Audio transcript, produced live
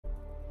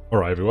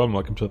Alright everyone,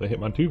 welcome to the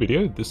Hitman 2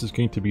 video. This is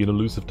going to be an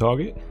elusive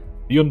target.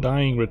 The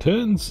Undying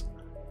returns.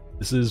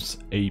 This is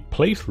a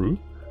playthrough.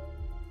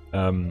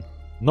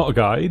 Not a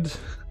guide,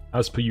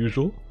 as per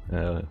usual.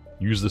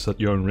 Use this at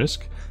your own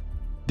risk.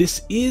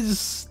 This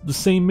is the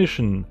same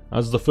mission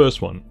as the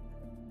first one.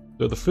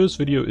 So the first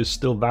video is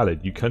still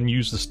valid. You can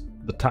use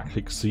the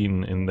tactics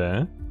scene in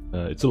there.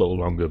 It's a little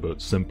longer but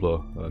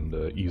simpler and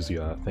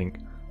easier, I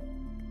think.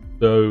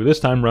 So this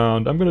time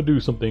round, I'm going to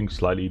do something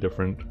slightly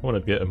different. I want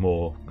to get a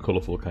more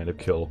colourful kind of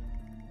kill.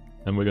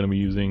 And we're going to be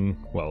using,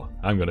 well,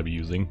 I'm going to be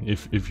using,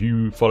 if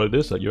you follow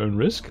this at your own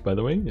risk, by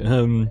the way,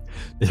 we're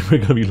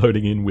going to be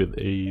loading in with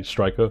a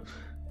striker,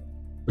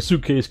 a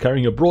suitcase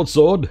carrying a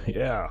broadsword,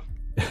 yeah,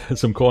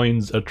 some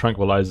coins, a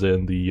tranquilizer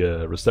in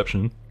the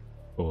reception,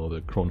 or the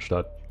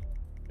Kronstadt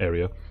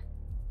area.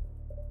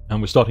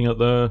 And we're starting at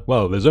the,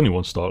 well, there's only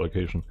one start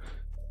location.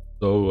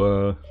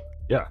 So,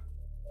 yeah,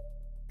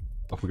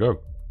 off we go.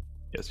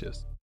 Yes.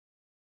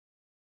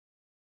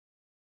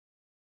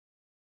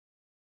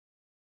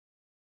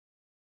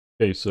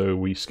 Okay, so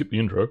we skip the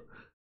intro.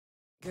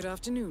 Good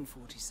afternoon,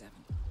 47.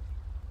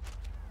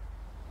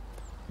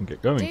 And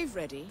get going. Dave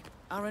Reddy,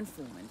 our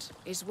informant,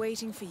 is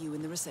waiting for you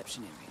in the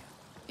reception area.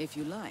 If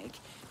you like,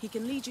 he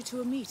can lead you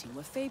to a meeting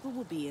where Faber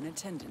will be in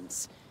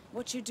attendance.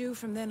 What you do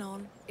from then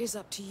on is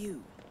up to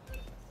you.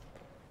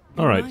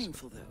 Alright,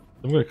 mindful, though.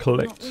 I'm going to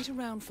collect wait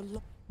around for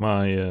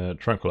my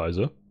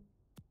tranquilizer.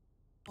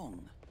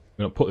 long.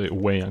 I'm going to put it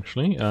away,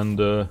 actually, and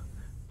going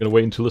to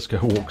wait until this guy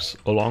walks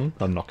along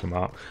and knock him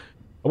out.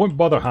 I won't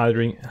bother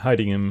hiding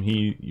him,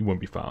 he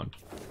won't be found.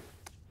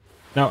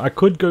 Now, I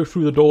could go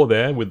through the door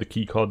there with the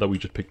key card that we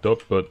just picked up,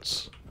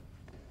 but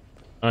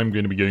I'm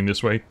going to be going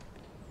this way.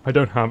 I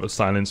don't have a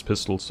silenced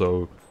pistol,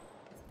 so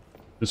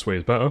this way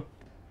is better.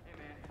 Hey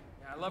man,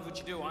 yeah, I love what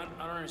you do. I don't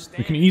understand.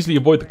 We can easily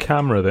avoid the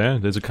camera there.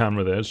 There's a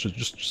camera there, so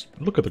just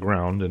look at the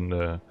ground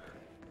and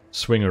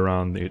swing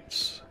around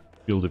its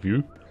field of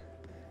view.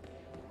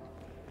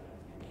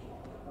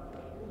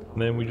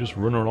 And then we just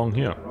run along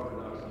here.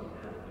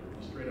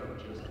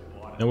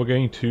 Now we're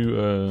going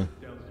to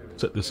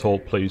set this whole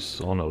place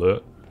on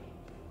alert.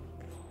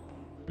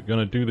 We're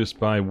going to do this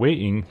by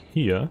waiting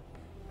here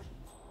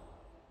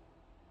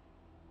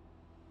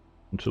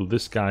until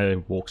this guy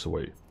walks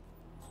away.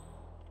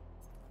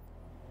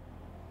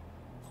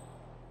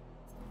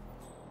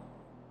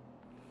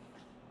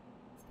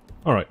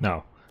 Alright,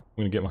 now I'm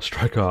going to get my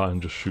striker out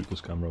and just shoot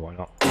this camera, why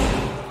not?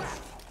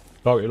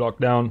 Target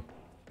locked down,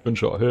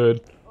 gunshot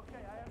heard.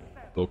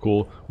 So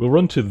cool. We'll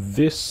run to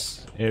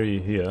this area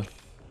here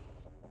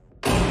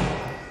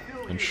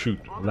and shoot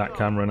that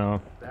camera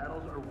now.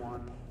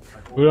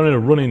 We're going to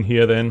run in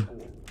here then,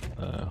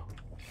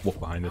 walk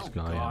behind this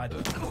guy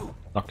and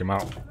knock him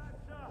out.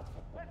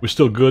 We're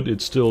still good,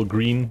 it's still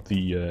green,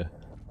 the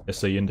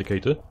SA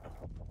indicator.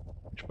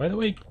 Which, by the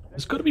way,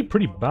 it's got to be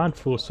pretty bad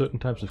for certain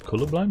types of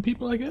colorblind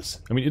people, I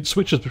guess. I mean, it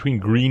switches between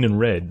green and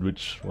red,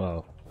 which,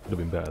 well, could have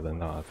been better than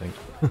that, I think.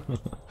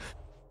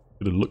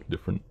 Could have looked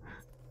different.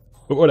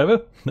 But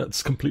whatever,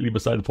 that's completely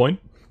beside the point.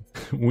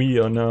 We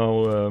are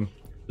now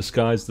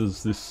disguised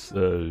as this...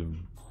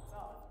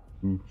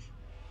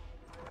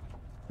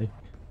 Hey.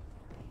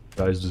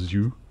 Disguised as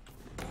you.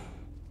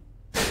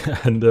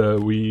 And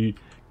we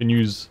can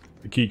use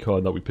the key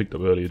card that we picked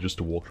up earlier just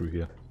to walk through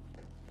here.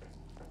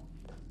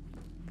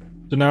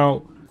 So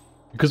now,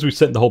 because we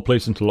set the whole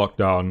place into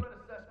lockdown,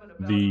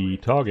 the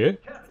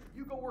target...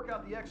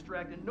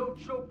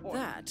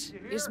 That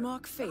is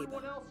Mark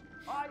Faber,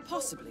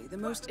 possibly the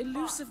most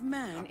elusive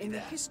man in the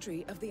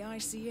history of the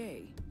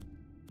ICA.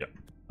 Yep.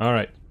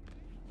 Alright.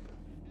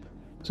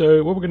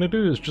 So what we're going to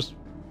do is just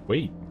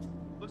wait.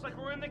 Looks like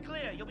we're in the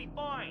clear. You'll be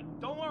fine.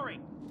 Don't worry.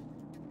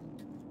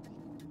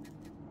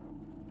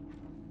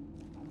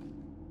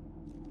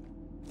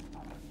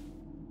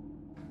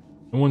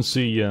 And once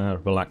he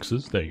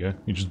relaxes, there you go,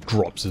 he just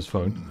drops his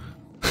phone.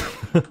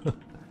 We're going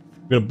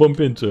to bump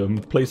into him,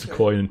 place a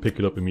coin and pick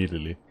it up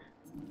immediately.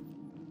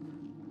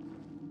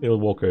 He'll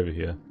walk over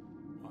here.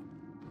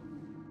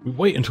 We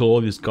wait until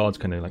all these guards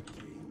kind of like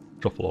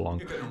shuffle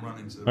along.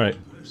 Alright,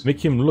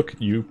 make him look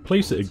at you,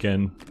 place it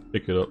again,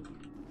 pick it up.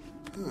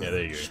 Yeah,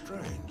 there you go.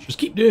 Just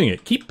keep doing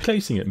it. Keep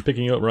placing it and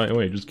picking it up right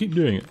away. Just keep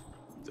doing it.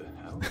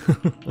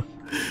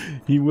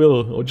 He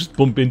will, or just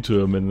bump into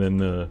him and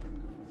then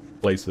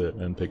place it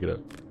and pick it up.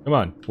 Come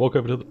on, walk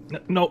over to the...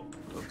 No!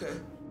 Okay.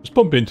 Just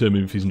bump into him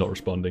if he's not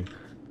responding.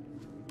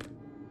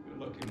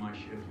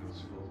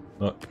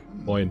 Look,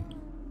 coin.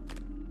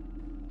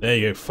 There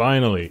you go,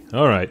 finally.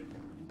 Alright.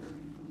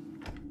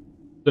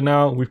 So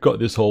now we've got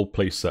this whole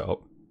place set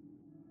up.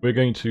 We're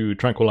going to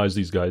tranquilize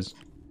these guys.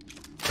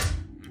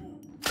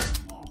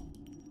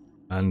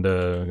 And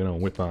we're going to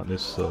whip out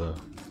this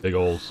big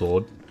old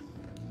sword.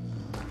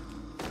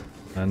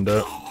 And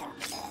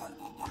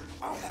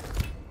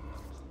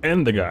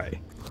end the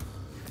guy.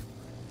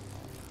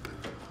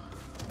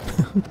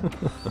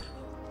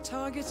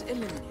 Target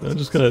eliminated. I'm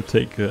just going to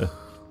take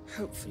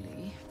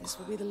Hopefully, this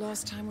will be the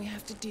last time we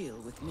have to deal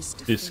with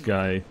Mr. this Faber.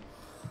 guy.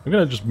 I'm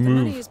going to just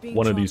move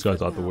one of these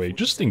guys out of the way,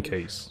 just in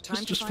case.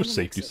 Just for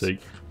safety's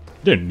sake.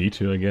 You don't need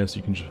to, I guess.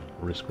 You can just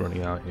risk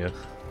running out here.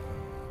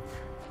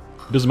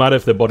 It doesn't matter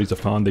if their bodies are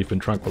found, they've been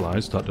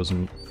tranquilized. That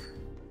doesn't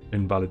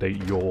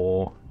invalidate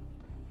your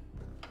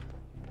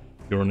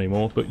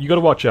anymore. But you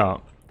gotta watch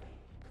out.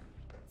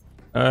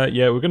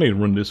 Yeah, we're gonna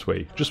run this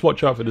way. Just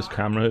watch out for this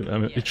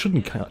camera. It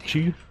shouldn't catch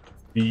you.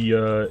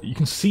 You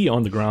can see it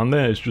on the ground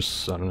there. It's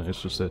just, I don't know,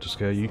 it's just there to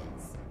scare you.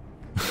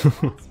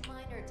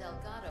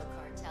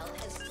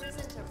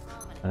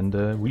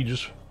 And we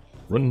just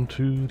run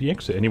to the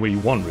exit any way you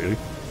want, really.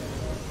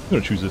 I'm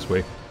gonna choose this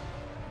way.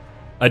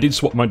 I did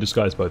swap my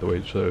disguise, by the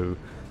way, so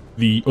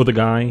the other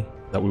guy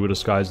that we were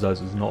disguised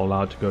as is not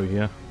allowed to go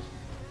here.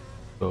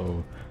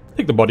 So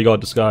take the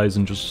bodyguard disguise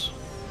and just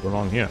go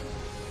along here.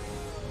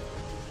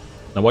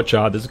 Now watch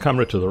out, there's a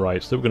camera to the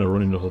right, so we're gonna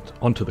run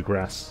onto the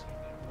grass.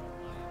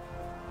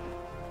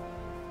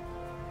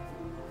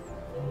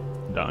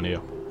 Down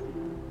here.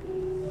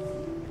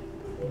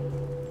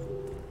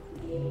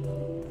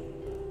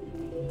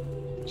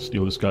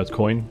 Steal this guy's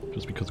coin,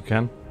 just because we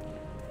can.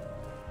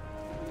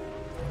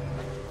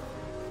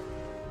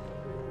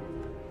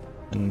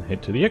 And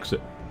head to the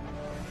exit.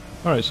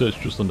 Alright, so it's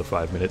just under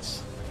 5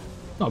 minutes.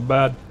 Not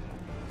bad.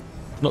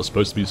 Not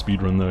supposed to be a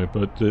speedrun though,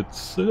 but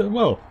it's,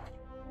 well,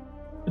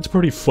 it's a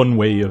pretty fun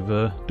way of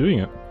doing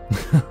it.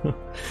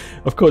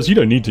 Of course, you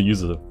don't need to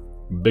use a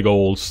big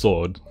old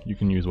sword. You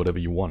can use whatever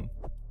you want.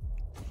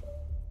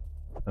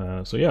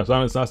 So yeah,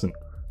 Silent Assassin.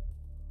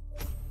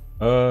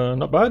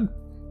 Not bad.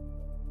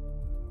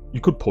 You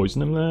could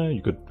poison him there,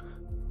 you could...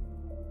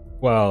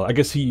 Well, I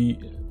guess it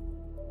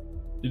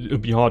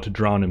would be hard to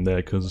drown him there,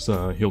 because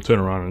he'll turn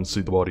around and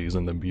see the bodies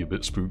and then be a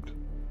bit spooked.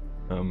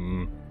 I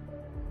mean,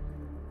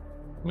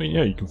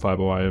 yeah, you can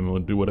fiberwire him or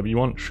do whatever you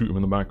want, shoot him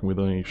in the back with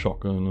a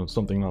shotgun or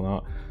something like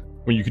that.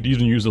 Well, you could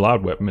even use a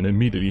loud weapon and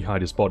immediately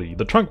hide his body.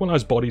 The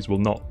tranquilized bodies will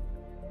not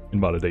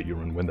invalidate your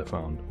run when they're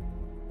found.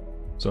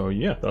 So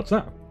yeah, that's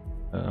that.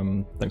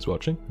 Thanks for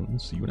watching,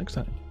 and see you next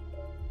time.